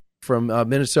congressman from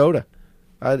Minnesota.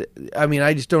 I mean,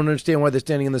 I just don't understand why they're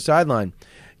standing on the sideline.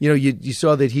 You know, you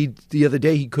saw that the other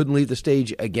day he couldn't leave the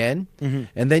stage again. Mm-hmm.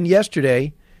 And then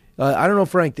yesterday, I don't know,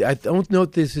 Frank, I don't know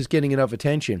if this is getting enough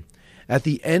attention. At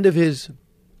the end of his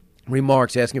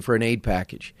remarks asking for an aid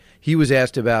package, he was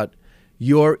asked about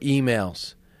your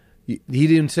emails. He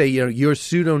didn't say, you know, your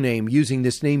pseudonym using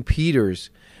this name Peters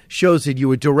shows that you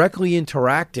were directly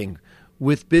interacting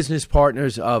with business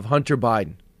partners of Hunter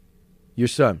Biden, your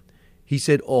son. He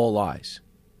said all lies.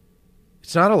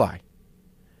 It's not a lie.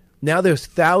 Now there's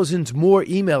thousands more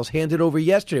emails handed over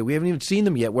yesterday. We haven't even seen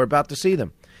them yet. We're about to see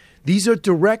them. These are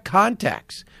direct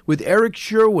contacts with Eric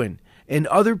Sherwin and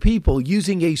other people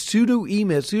using a pseudo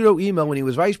email when he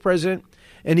was vice president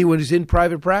and he was in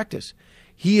private practice.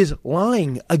 He is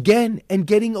lying again and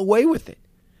getting away with it.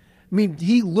 I mean,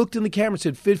 he looked in the camera and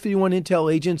said, 51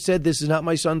 Intel agent said this is not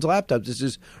my son's laptop. This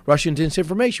is Russian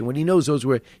disinformation. When he knows those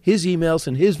were his emails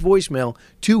and his voicemail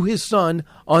to his son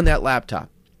on that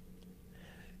laptop.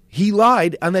 He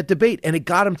lied on that debate, and it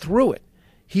got him through it.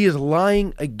 He is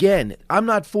lying again. I'm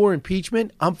not for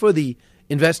impeachment. I'm for the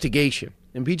investigation.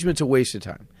 Impeachment's a waste of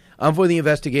time. I'm for the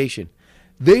investigation.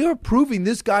 They are proving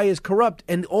this guy is corrupt,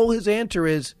 and all his answer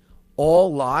is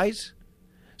all lies.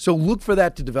 So look for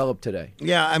that to develop today.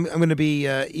 Yeah, I'm going to be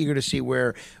eager to see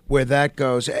where that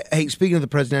goes. Hey, speaking of the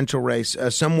presidential race,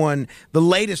 the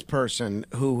latest person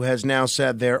who has now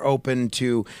said they're open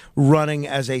to running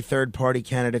as a third-party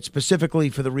candidate, specifically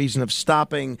for the reason of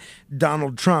stopping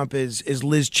Donald Trump, is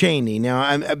Liz Cheney. Now,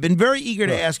 I've been very eager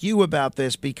to ask you about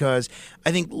this because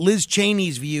I think Liz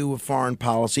Cheney's view of foreign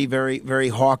policy, very, very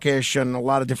hawkish on a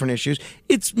lot of different issues,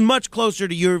 it's much closer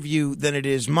to your view than it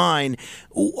is mine.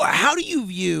 How do you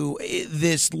view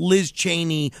this Liz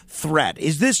Cheney threat?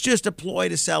 Is this just a ploy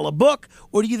to sell a book,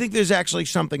 or do you think there's actually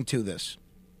something to this?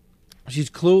 She's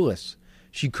clueless.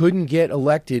 She couldn't get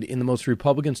elected in the most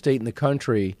Republican state in the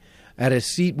country at a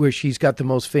seat where she's got the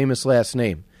most famous last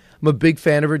name. I'm a big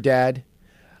fan of her dad.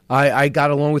 I got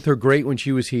along with her great when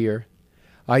she was here.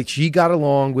 She got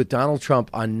along with Donald Trump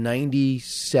on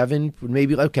 97,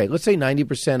 maybe, okay, let's say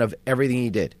 90% of everything he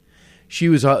did. She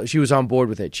was on board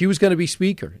with it. She was going to be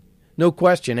speaker. No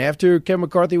question. After Kevin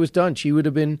McCarthy was done, she would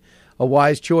have been a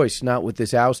wise choice, not with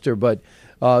this ouster, but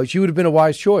she would have been a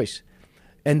wise choice.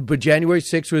 But January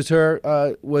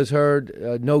 6th was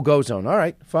her no-go zone. All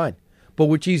right, fine. But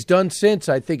what she's done since,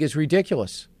 I think, is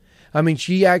ridiculous. I mean,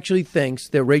 she actually thinks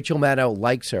that Rachel Maddow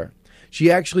likes her.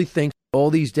 She actually thinks all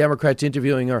these Democrats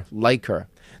interviewing her like her.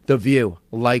 The View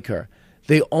like her.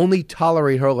 They only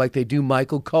tolerate her like they do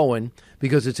Michael Cohen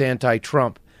because it's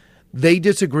anti-Trump. They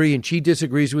disagree, and she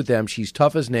disagrees with them. She's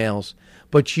tough as nails,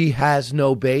 but she has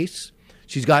no base.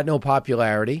 She's got no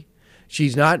popularity.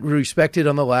 She's not respected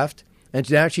on the left, and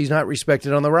now she's not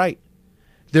respected on the right.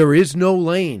 There is no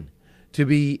lane to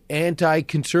be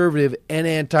anti-conservative and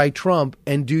anti-Trump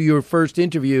and do your first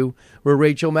interview with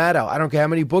Rachel Maddow. I don't care how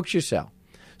many books you sell.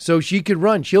 So she could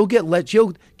run. Jill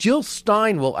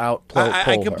Stein will outpoll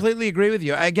her. I completely agree with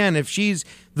you. Again, if she's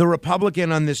the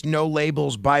Republican on this no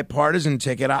labels bipartisan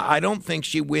ticket, I don't think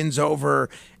she wins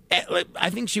over. I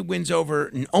think she wins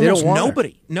over almost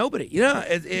nobody. Nobody.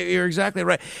 You're exactly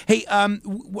right. Hey,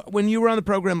 when you were on the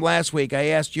program last week, I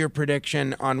asked your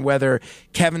prediction on whether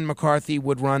Kevin McCarthy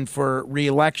would run for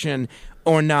re-election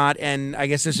or not, and I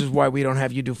guess this is why we don't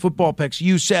have you do football picks.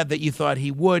 You said that you thought he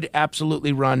would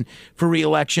absolutely run for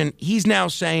re-election. He's now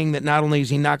saying that not only is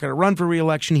he not going to run for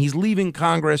re-election, he's leaving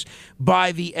Congress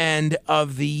by the end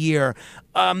of the year.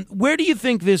 Where do you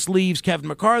think this leaves Kevin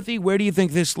McCarthy? Where do you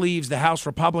think this leaves the House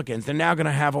Republicans? They're now going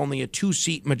to have only a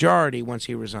 2-seat majority once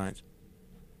he resigns.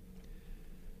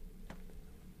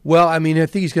 Well, I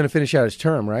think he's going to finish out his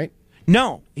term, right?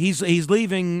 No, he's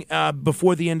leaving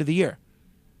before the end of the year.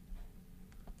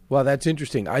 Well, that's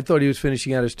interesting. I thought he was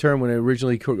finishing out his term when it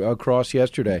originally crossed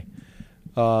yesterday.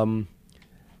 I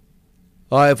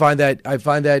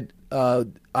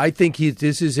think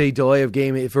this is a delay of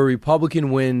game. If a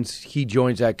Republican wins, he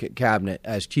joins that cabinet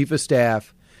as chief of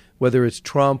staff, whether it's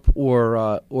Trump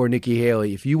or Nikki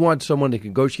Haley. If you want someone to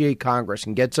negotiate Congress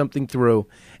and get something through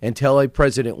and tell a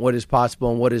president what is possible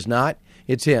and what is not,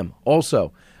 it's him.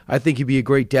 Also, I think he'd be a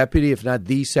great deputy, if not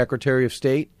the Secretary of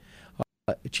State.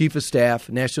 Chief of Staff,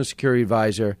 National Security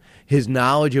Advisor. His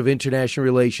knowledge of international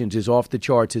relations is off the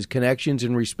charts. His connections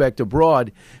and respect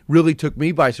abroad really took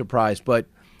me by surprise. But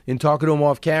in talking to him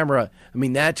off camera,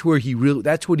 that's what he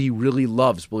really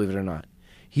loves, believe it or not.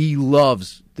 He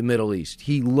loves the Middle East.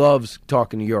 He loves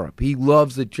talking to Europe. He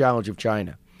loves the challenge of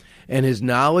China. And his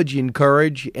knowledge and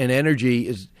courage and energy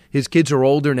is. His kids are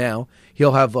older now.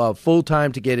 He'll have full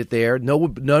time to get it there.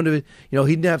 None of it. He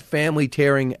didn't have family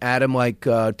tearing at him like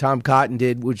Tom Cotton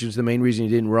did, which is the main reason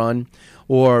he didn't run.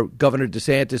 Or Governor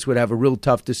DeSantis would have a real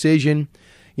tough decision.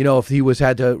 If he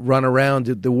had to run around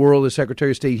the world as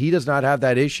Secretary of State, he does not have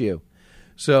that issue.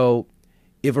 So,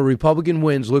 if a Republican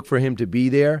wins, look for him to be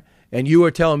there. And you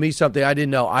were telling me something I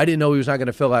didn't know. I didn't know he was not going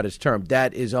to fill out his term.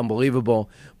 That is unbelievable.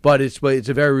 But it's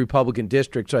a very Republican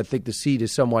district, so I think the seat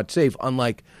is somewhat safe,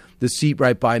 unlike the seat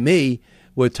right by me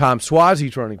with Tom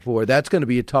Suozzi's running for. That's going to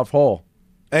be a tough haul.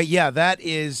 That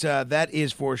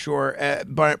is for sure.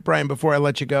 Brian, before I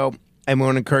let you go, I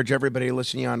want to encourage everybody to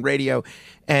listen to you on radio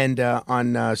and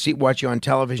watch you on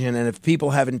television. And if people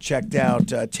haven't checked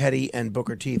out Teddy and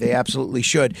Booker T, they absolutely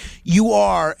should. You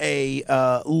are a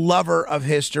lover of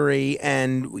history,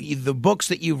 and the books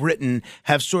that you've written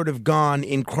have sort of gone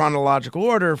in chronological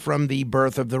order from the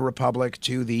birth of the Republic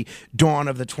to the dawn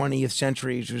of the 20th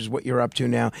century, which is what you're up to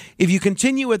now. If you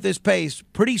continue at this pace,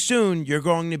 pretty soon you're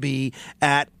going to be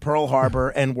at Pearl Harbor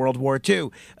and World War II.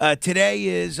 Today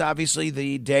is obviously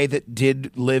the day that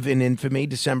did live in infamy,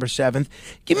 December 7th.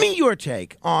 Give me your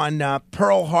take on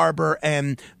Pearl Harbor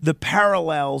and the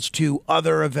parallels to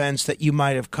other events that you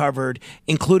might have covered,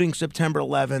 including September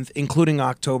 11th, including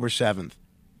October 7th.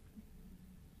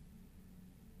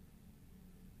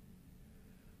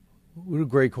 What a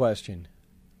great question.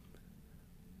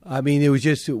 It was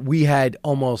just, we had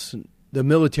almost, the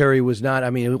military was not,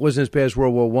 it wasn't as bad as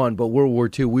World War I, but World War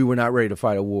II, we were not ready to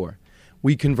fight a war.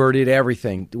 We converted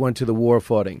everything, went to the war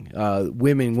footing.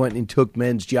 Women went and took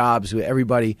men's jobs.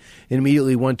 Everybody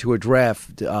immediately went to a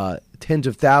draft. Tens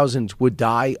of thousands would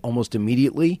die almost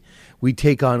immediately. We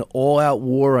take on all-out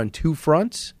war on two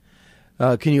fronts.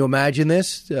 Can you imagine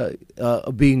this?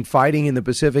 Fighting in the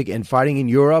Pacific and fighting in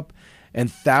Europe, and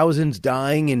thousands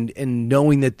dying, and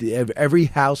knowing that every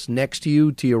house next to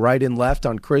you, to your right and left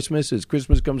on Christmas, as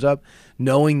Christmas comes up,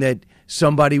 knowing that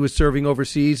somebody was serving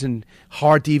overseas, and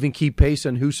hard to even keep pace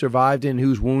on who survived and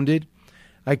who's wounded.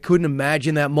 I couldn't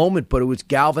imagine that moment, but it was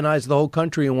galvanized the whole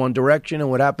country in one direction, and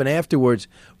what happened afterwards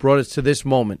brought us to this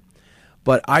moment.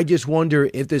 But I just wonder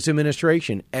if this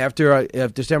administration, after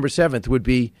December 7th, would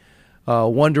be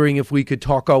wondering if we could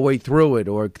talk our way through it,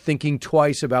 or thinking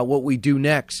twice about what we do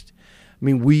next.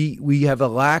 We have a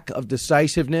lack of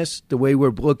decisiveness, the way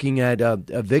we're looking at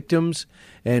victims,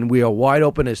 and we are wide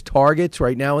open as targets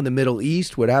right now in the Middle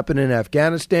East. What happened in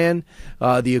Afghanistan,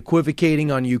 the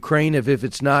equivocating on Ukraine, if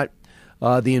it's not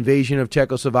the invasion of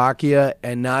Czechoslovakia,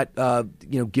 and not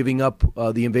giving up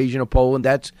the invasion of Poland.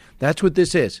 That's what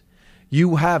this is.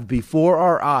 You have before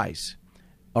our eyes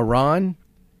Iran,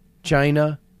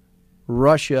 China,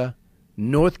 Russia,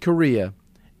 North Korea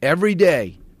every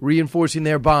day reinforcing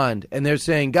their bond, and they're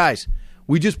saying, guys,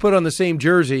 we just put on the same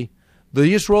jersey. They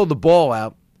just rolled the ball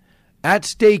out. At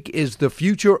stake is the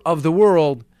future of the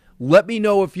world. Let me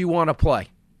know if you want to play.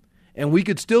 And we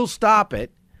could still stop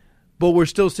it, but we're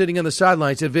still sitting on the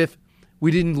sidelines as if we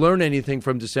didn't learn anything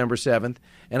from December 7th.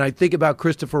 And I think about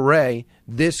Christopher Wray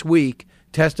this week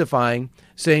testifying,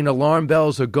 saying alarm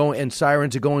bells are going and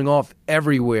sirens are going off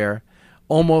everywhere,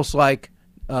 almost like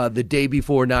the day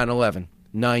before 9/11,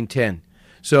 9/10.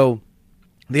 So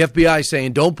the FBI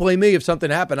saying, don't blame me if something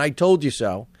happened. I told you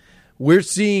so. We're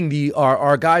seeing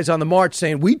our guys on the march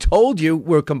saying, we told you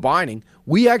we're combining.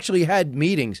 We actually had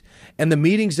meetings, and the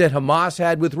meetings that Hamas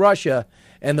had with Russia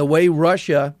and the way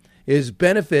Russia is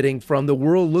benefiting from the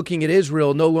world looking at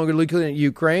Israel, no longer looking at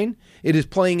Ukraine, it is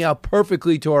playing out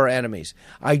perfectly to our enemies.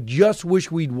 I just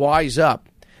wish we'd wise up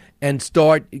and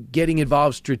start getting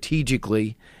involved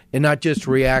strategically and not just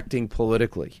reacting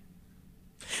politically.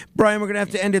 Brian, we're going to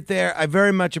have to end it there. I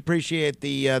very much appreciate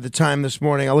the time this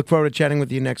morning. I look forward to chatting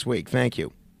with you next week. Thank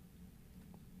you.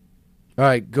 All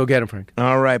right, go get him, Frank.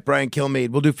 All right, Brian Kilmeade.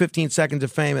 We'll do 15 seconds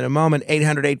of fame in a moment.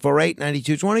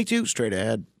 800-848-9222. Straight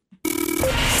ahead.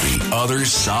 The Other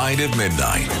Side of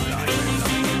Midnight.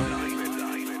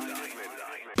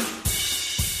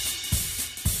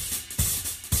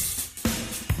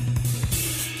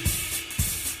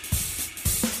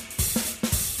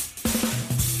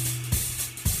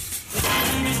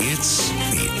 It's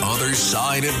The Other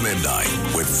Side of Midnight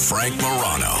with Frank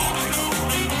Morano.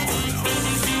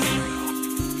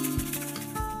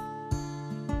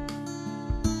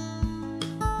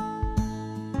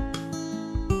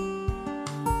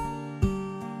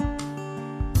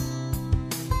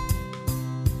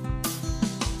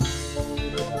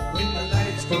 When the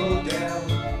lights go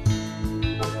down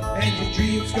and your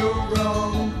dreams go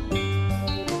wrong,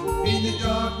 in the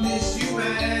darkness you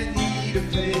might need a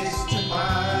place to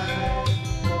hide.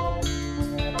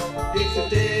 If the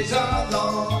days are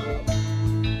long,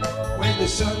 when the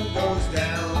sun goes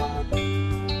down,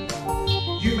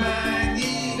 you might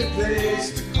need a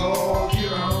place to call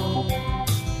your own.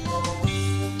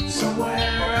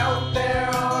 Somewhere out there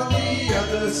on the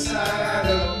other side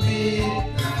of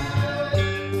midnight,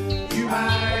 you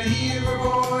might hear a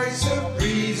voice of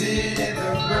reason in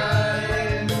the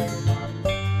grind.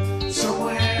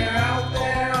 Somewhere out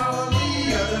there on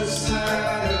the other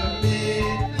side of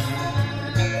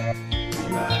midnight, you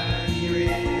might hear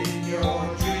it in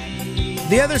your dreams.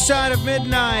 The Other Side of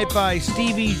Midnight by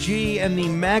Stevie G and the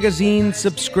Magazine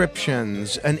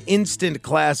Subscriptions, an instant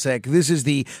classic. This is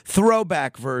the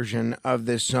throwback version of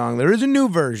this song. There is a new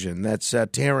version that's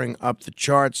tearing up the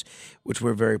charts, which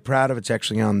we're very proud of. It's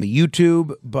actually on the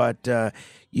YouTube, but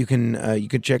you can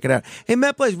check it out. Hey,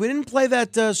 Matt Blaze, we didn't play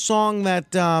that song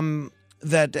that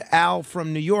that Al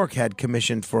from New York had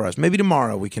commissioned for us. Maybe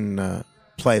tomorrow we can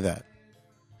play that.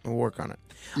 We'll work on it.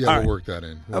 Yeah, we'll work that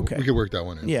in. Okay. We can work that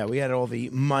one in. Yeah, we had all the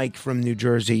Mike from New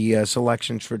Jersey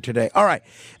selections for today. All right.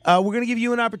 We're going to give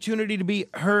you an opportunity to be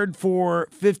heard for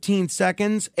 15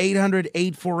 seconds.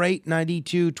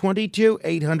 800-848-9222.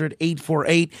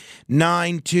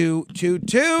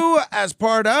 800-848-9222 as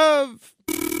part of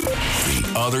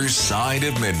The Other Side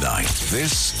of Midnight.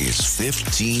 This is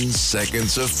 15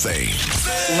 Seconds of Fame.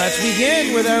 Let's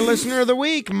begin with our listener of the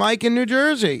week, Mike in New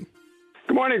Jersey.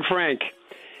 Good morning, Frank.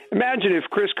 Imagine if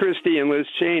Chris Christie and Liz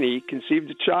Cheney conceived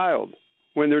a child.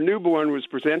 When their newborn was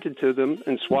presented to them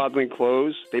in swaddling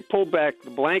clothes, they pulled back the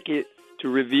blanket to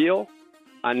reveal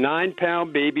a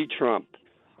 9-pound baby Trump.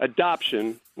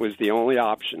 Adoption was the only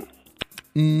option.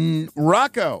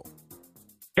 Rocco.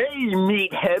 Hey,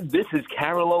 meathead, this is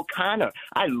Carol O'Connor.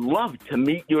 I love to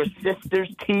meet your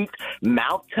sister's teeth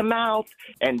mouth to mouth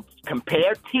and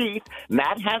compare teeth.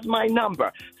 Matt has my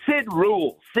number. Sid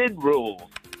rules. Sid rules.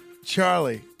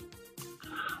 Charlie.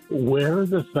 Where are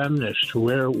the feminists?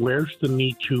 Where's the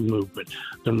Me Too movement?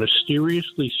 They're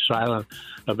mysteriously silent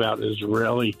about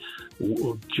Israeli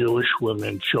Jewish women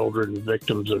and children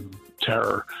victims of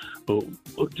terror.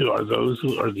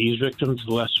 Are these victims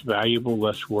less valuable,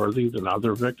 less worthy than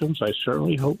other victims? I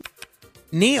certainly hope.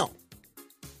 Neil.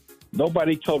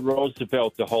 Nobody told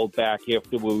Roosevelt to hold back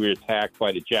after we were attacked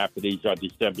by the Japanese on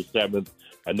December 7th,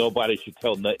 and nobody should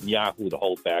tell Netanyahu to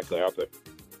hold back after.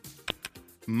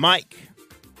 Mike.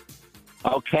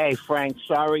 Okay, Frank,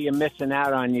 sorry you're missing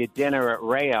out on your dinner at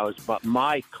Rayo's, but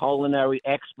my culinary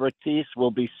expertise will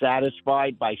be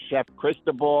satisfied by Chef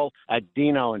Cristobal at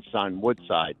Dino & Son,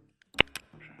 Woodside.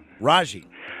 Raji.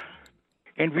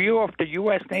 In view of the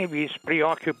U.S. Navy's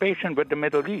preoccupation with the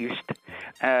Middle East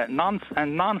and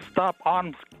non-stop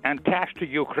arms and cash to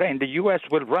Ukraine, the U.S.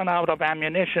 will run out of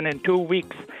ammunition in 2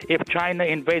 weeks if China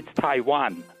invades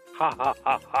Taiwan. Ha, ha,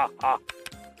 ha, ha, ha.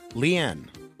 Leanne.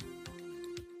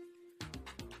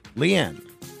 Leanne.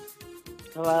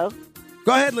 Hello?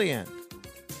 Go ahead, Leanne.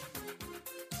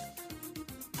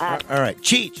 All right.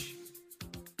 Cheech.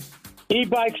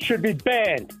 E-bikes should be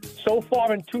banned. So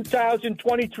far in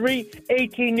 2023,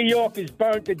 18 New Yorkers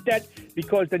burned to death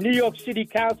because the New York City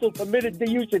Council permitted the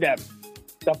use of them.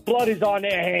 The blood is on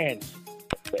their hands.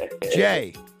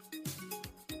 Jay.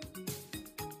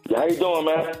 How you doing,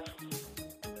 man?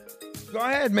 Go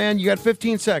ahead, man. You got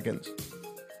 15 seconds.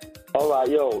 All right,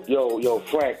 yo,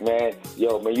 Frank, man.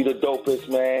 Yo, man, you the dopest,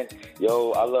 man.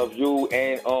 Yo, I love you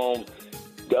and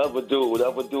the other dude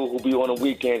who be on the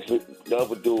weekends. The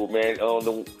other dude, man,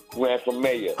 the ran for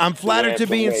mayor. I'm flattered to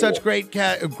be in such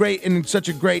in such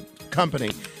a great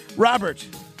company. Robert.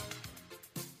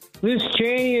 Liz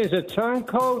Cheney is a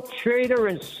turncoat, traitor,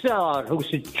 and sellout who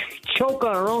should choke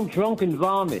on her own drunken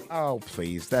vomit. Oh,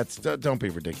 please. Don't be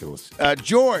ridiculous.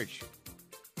 George.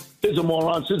 Scissor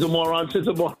moron.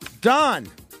 Don.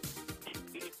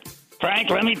 Frank,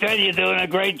 let me tell you, you're doing a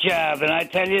great job. And I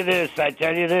tell you this.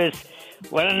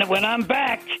 When I'm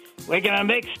back, we're going to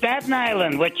make Staten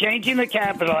Island. We're changing the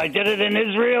capital. I did it in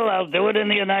Israel. I'll do it in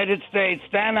the United States.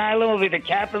 Staten Island will be the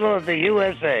capital of the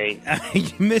USA.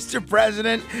 Mr.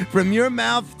 President, from your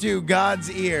mouth to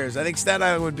God's ears, I think Staten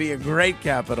Island would be a great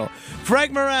capital.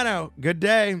 Frank Morano, good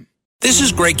day. This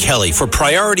is Greg Kelly for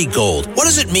Priority Gold. What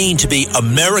does it mean to be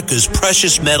America's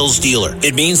precious metals dealer?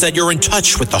 It means that you're in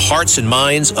touch with the hearts and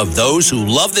minds of those who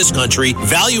love this country,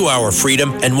 value our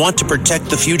freedom, and want to protect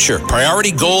the future.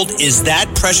 Priority Gold is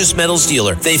that precious metals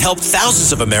dealer. They've helped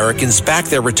thousands of Americans back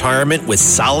their retirement with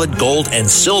solid gold and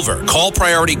silver. Call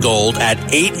Priority Gold at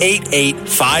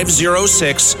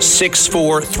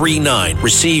 888-506-6439.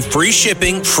 Receive free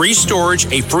shipping, free storage,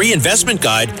 a free investment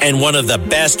guide, and one of the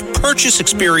best purchase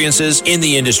experiences in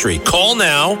the industry. Call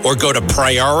now or go to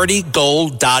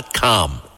PriorityGold.com.